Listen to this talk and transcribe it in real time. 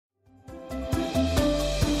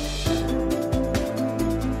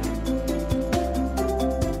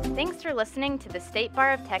listening to the State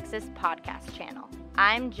Bar of Texas podcast channel.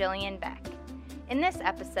 I'm Jillian Beck. In this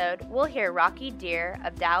episode, we'll hear Rocky Deer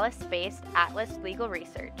of Dallas-based Atlas Legal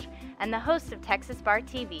Research and the host of Texas Bar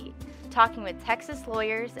TV talking with Texas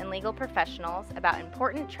lawyers and legal professionals about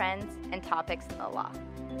important trends and topics in the law.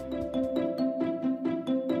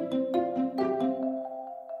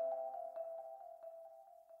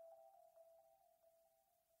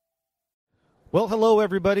 Well, hello,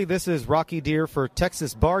 everybody. This is Rocky Deer for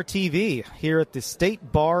Texas Bar TV here at the State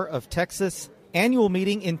Bar of Texas annual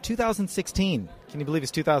meeting in 2016. Can you believe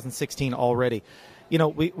it's 2016 already? You know,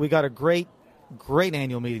 we got a great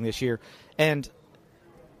annual meeting this year. And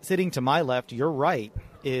sitting to my left, your right,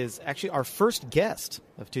 is actually our first guest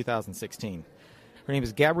of 2016. Her name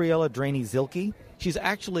is Gabriella Draney-Zielke. She's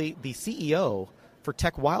actually the CEO for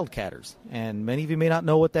Tech Wildcatters. And many of you may not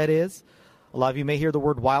know what that is. A lot of you may hear the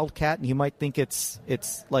word wildcat, and you might think it's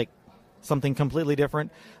like something completely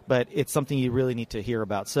different, but it's something you really need to hear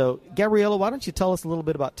about. So, Gabriella, why don't you tell us a little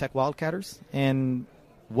bit about Tech Wildcatters and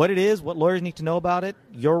what it is, what lawyers need to know about it,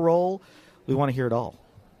 your role. We want to hear it all.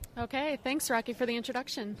 Okay, thanks, Rocky, for the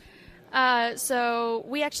introduction. So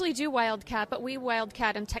we actually do wildcat, but we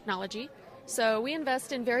wildcat in technology. So we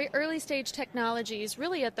invest in very early stage technologies,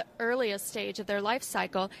 really at the earliest stage of their life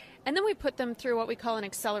cycle, and then we put them through what we call an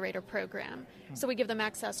accelerator program. So we give them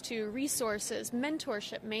access to resources,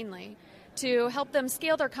 mentorship mainly, to help them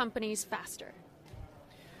scale their companies faster.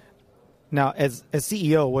 Now, as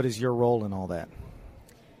CEO, what is your role in all that?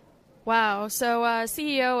 Wow. So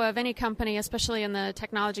CEO of any company, especially in the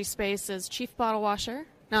technology space, is chief bottle washer.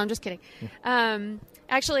 No, I'm just kidding.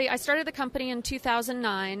 Actually, I started the company in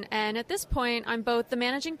 2009, and at this point, I'm both the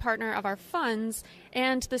managing partner of our funds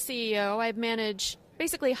and the CEO. I manage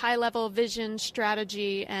basically high-level vision,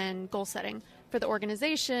 strategy, and goal setting for the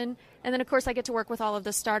organization. And then, of course, I get to work with all of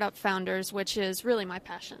the startup founders, which is really my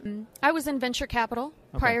passion. I was in venture capital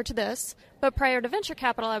prior to this, but prior to venture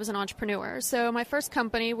capital, I was an entrepreneur. So my first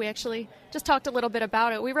company, we actually just talked a little bit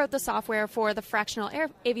about it. We wrote the software for the fractional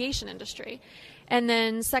aviation industry. And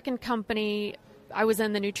then second company, I was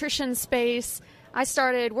in the nutrition space. I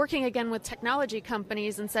started working again with technology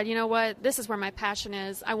companies and said, you know what, this is where my passion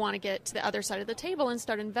is. I want to get to the other side of the table and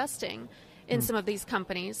start investing in some of these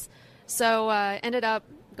companies. So ended up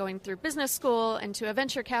going through business school into a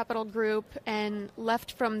venture capital group and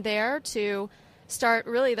left from there to start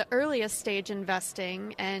really the earliest stage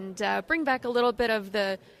investing and bring back a little bit of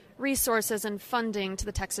the resources and funding to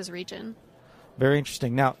the Texas region. Very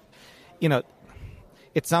interesting. Now, you know,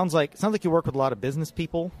 it sounds like you work with a lot of business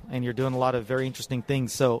people and you're doing a lot of very interesting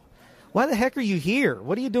things. So why the heck are you here?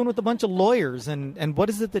 What are you doing with a bunch of lawyers? And what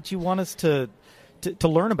is it that you want us to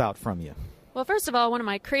learn about from you? Well, first of all, one of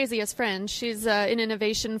my craziest friends, she's in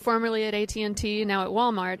innovation, formerly at AT&T, now at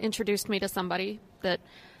Walmart, introduced me to somebody that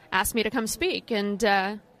asked me to come speak. And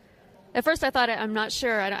at first I thought, I'm not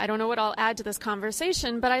sure, I don't know what I'll add to this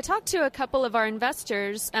conversation, but I talked to a couple of our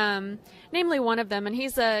investors, namely one of them, and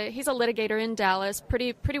he's a litigator in Dallas,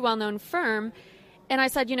 pretty well-known firm, and I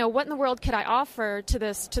said, you know, what in the world could I offer to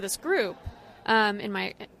this group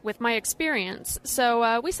with my experience?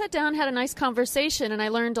 So we sat down, had a nice conversation, and I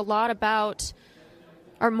learned a lot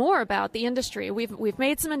more about the industry. We've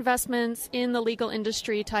made some investments in the legal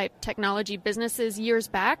industry type technology businesses years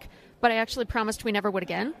back, but I actually promised we never would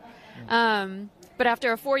again. But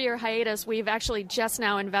after a 4-year hiatus, we've actually just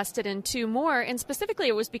now invested in 2 more, and specifically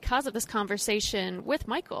it was because of this conversation with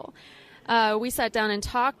Michael. We sat down and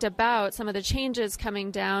talked about some of the changes coming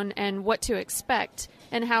down and what to expect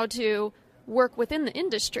and how to work within the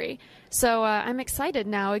industry. So I'm excited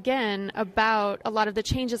now again about a lot of the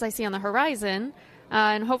changes I see on the horizon,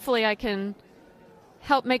 and hopefully I can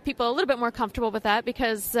help make people a little bit more comfortable with that,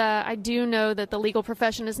 because I do know that the legal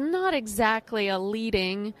profession is not exactly a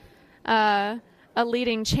leading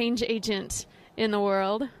change agent in the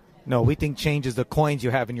world. No, we think change is the coins you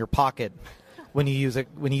have in your pocket when you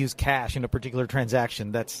use cash in a particular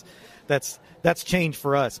transaction. That's change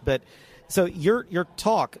for us. But so your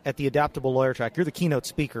talk at the Adaptable Lawyer Track, you're the keynote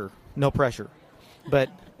speaker. No pressure, but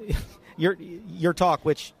your talk,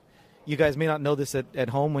 which you guys may not know this at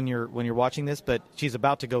home when you're watching this, but she's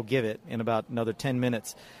about to go give it in about another 10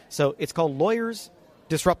 minutes. So it's called Lawyers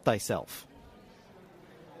Disrupt Thyself.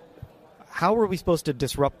 How are we supposed to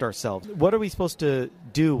disrupt ourselves? What are we supposed to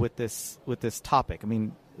do with this topic? I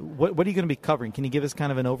mean, what are you going to be covering? Can you give us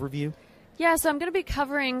kind of an overview? Yeah, so I'm going to be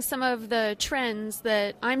covering some of the trends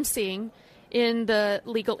that I'm seeing in the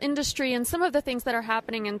legal industry and some of the things that are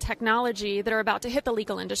happening in technology that are about to hit the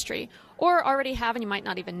legal industry or already have and you might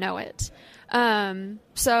not even know it.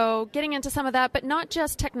 So getting into some of that, but not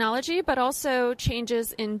just technology, but also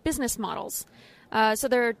changes in business models. So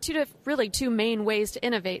there are two main ways to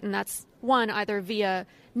innovate, and that's one, either via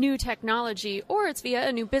new technology or it's via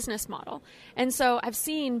a new business model. And so I've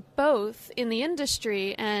seen both in the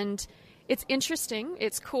industry, and it's interesting,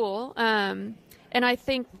 it's cool, and I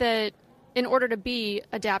think that in order to be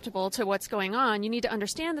adaptable to what's going on, you need to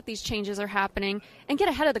understand that these changes are happening and get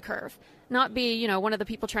ahead of the curve, not be, one of the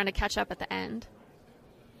people trying to catch up at the end.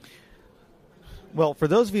 Well, for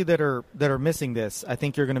those of you that are missing this, I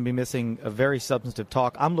think you're going to be missing a very substantive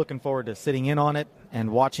talk. I'm looking forward to sitting in on it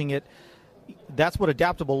and watching it. That's what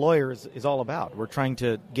Adaptable Lawyer is all about. We're trying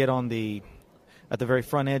to get at the very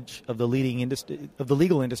front edge of the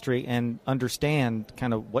legal industry and understand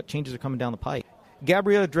kind of what changes are coming down the pike.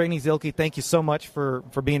 Gabriella Draney-Zielke, thank you so much for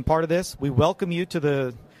being part of this. We welcome you to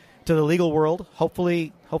the legal world.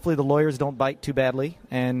 Hopefully the lawyers don't bite too badly,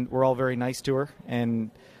 and we're all very nice to her.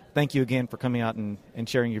 And thank you again for coming out and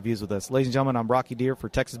sharing your views with us. Ladies and gentlemen, I'm Rocky Deer for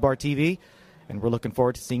Texas Bar TV, and we're looking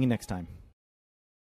forward to seeing you next time.